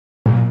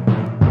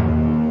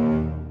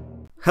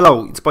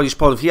Hello, it's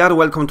PSVR,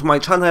 welcome to my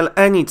channel,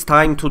 and it's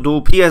time to do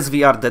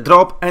PSVR The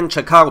Drop and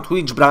check out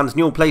which brand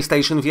new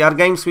PlayStation VR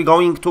games we're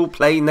going to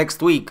play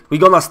next week. We're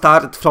gonna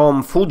start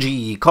from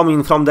Fuji,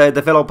 coming from the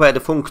developer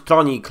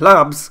Funktronic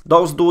Labs.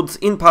 Those dudes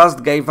in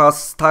past gave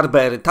us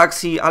Starbear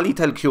Taxi, a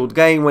little cute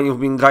game when you've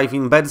been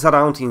driving birds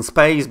around in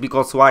space,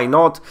 because why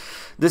not?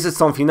 This is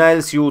something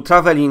else. You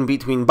travel in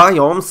between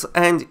biomes,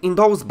 and in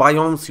those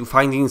biomes you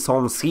finding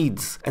some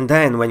seeds. And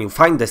then when you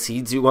find the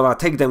seeds, you're gonna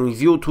take them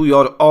with you to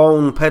your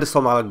own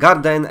personal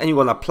garden, and you're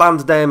gonna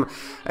plant them,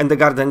 and the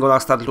garden gonna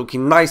start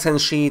looking nice and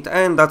shit,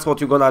 and that's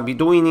what you're gonna be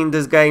doing in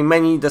this game.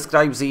 Many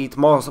describes it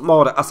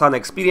more as an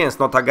experience,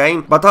 not a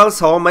game, but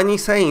also many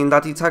saying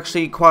that it's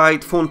actually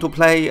quite fun to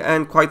play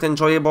and quite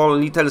enjoyable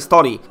little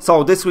story.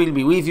 So this will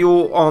be with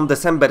you on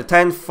December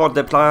 10th for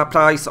the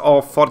price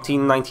of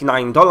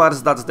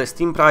 $14.99. That's the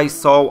Steam price,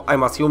 so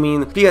I'm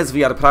assuming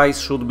PSVR price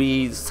should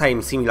be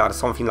similar,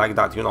 something like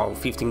that, you know,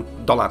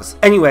 $15.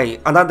 Anyway,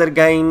 another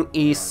game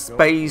is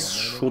Space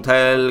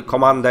Shuttle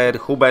Commander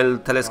Hubble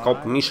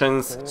Telescope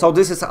Missions. So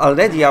this is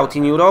already out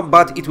in Europe,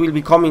 but it will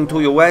be coming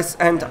to US,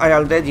 and I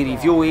already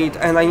review it,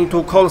 and I need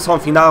to call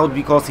something out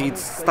because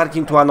it's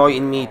starting to annoy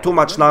me too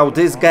much now.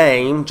 This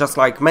game, just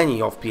like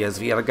many of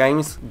PSVR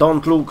games,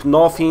 don't look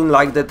nothing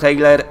like the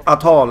trailer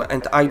at all,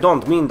 and I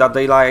don't mean that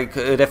they like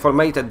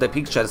reformatted the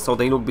pictures so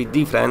they look a bit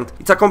different.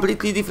 It's a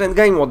completely different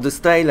game with these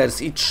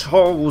trailers. It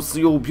shows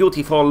you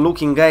beautiful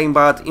looking game,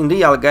 but in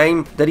real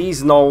game there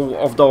is no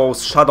of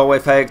those shadow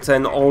effects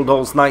and all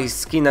those nice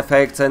skin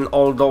effects and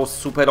all those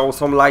super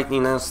awesome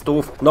lightning and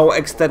stuff. No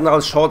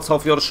external shots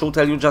of your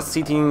shooter, you just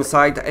sitting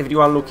inside,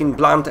 everyone looking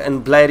blunt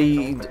and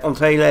blurry. On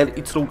trailer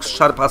it looks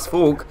sharp as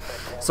fuck.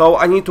 So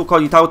I need to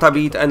call it out a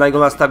bit, and I'm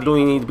gonna start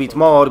doing it a bit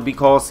more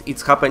because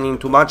it's happening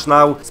too much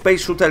now.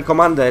 Space Shuttle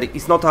Commander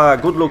is not a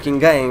good looking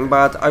game,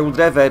 but I would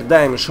rather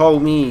them show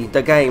me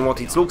the game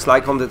what it looks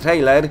like on the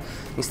trailer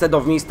instead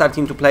of me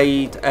starting to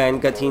play it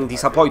and getting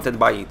disappointed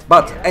by it.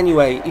 But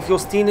anyway, if you're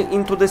still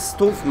into this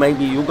stuff,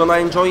 maybe you're gonna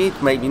enjoy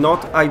it, maybe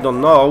not, I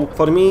don't know.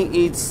 For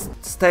me it's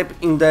step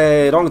in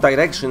the wrong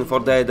direction for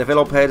the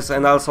developers,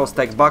 and also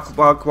step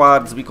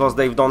backwards because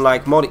they've done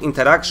like more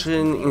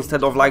interaction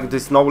instead of like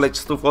this knowledge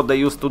stuff what they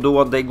used to do,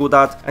 what they good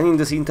at. And in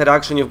this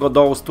interaction you've got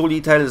those two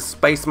little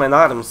spaceman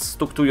arms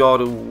stuck to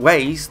your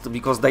waist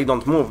because they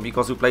don't move,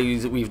 because you play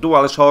with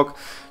DualShock.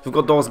 You've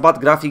got those bad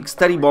graphics,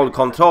 terrible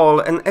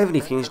control, and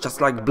everything is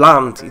just like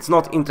blunt. It's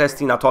not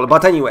interesting at all.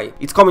 But anyway,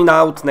 it's coming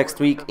out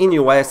next week in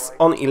US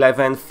on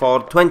 11th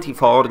for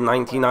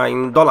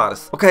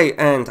 $24.99. Okay,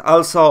 and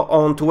also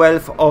on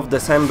 12th of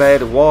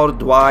December,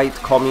 worldwide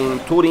coming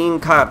touring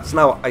cards.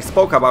 Now, I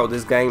spoke about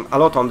this game a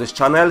lot on this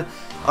channel.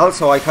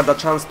 Also, I had a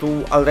chance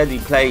to already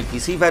play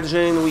PC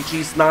version, which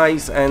is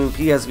nice, and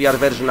PSVR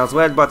version as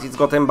well, but it's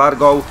got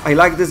embargo. I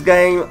like this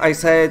game. I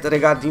said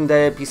regarding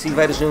the PC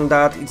version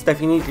that it's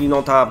definitely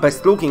not a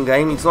best looking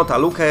game, it's not a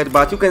looker,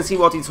 but you can see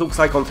what it looks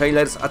like on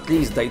trailers. At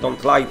least they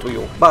don't lie to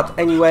you. But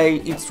anyway,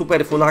 it's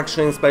super fun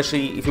action,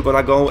 especially if you're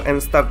gonna go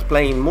and start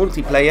playing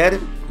multiplayer.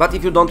 But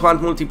if you don't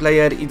want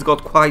multiplayer, it's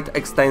got quite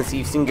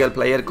extensive single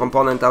player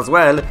component as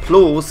well.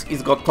 Plus,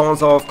 it's got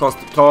tons of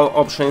control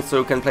options, so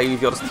you can play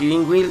with your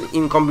steering wheel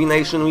in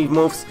combination with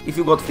moves. If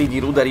you got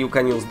 3D ruler, you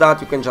can use that.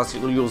 You can just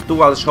use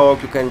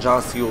DualShock, you can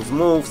just use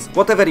moves,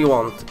 whatever you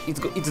want.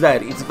 It's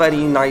there. It's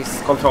very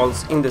nice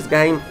controls in this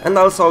game. And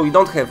also, we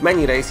don't have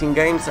many racing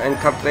games and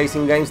kart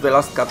racing games. The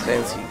last kart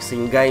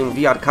racing game,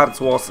 VR Karts,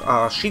 was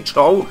a shit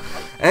show,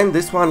 and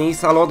this one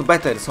is a lot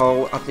better,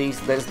 so at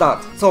least there's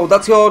that. So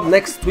that's your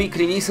next week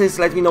releases.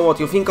 Let me know what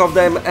you think of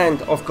them,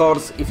 and of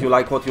course, if you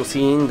like what you're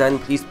seeing, then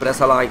please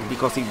press a like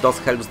because it does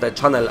help the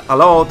channel a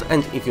lot.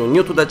 And if you're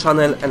new to the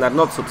channel and are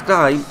not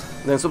subscribed,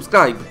 then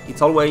subscribe.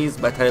 It's always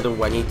better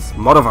when it's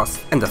more of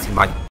us. And that's it, bye.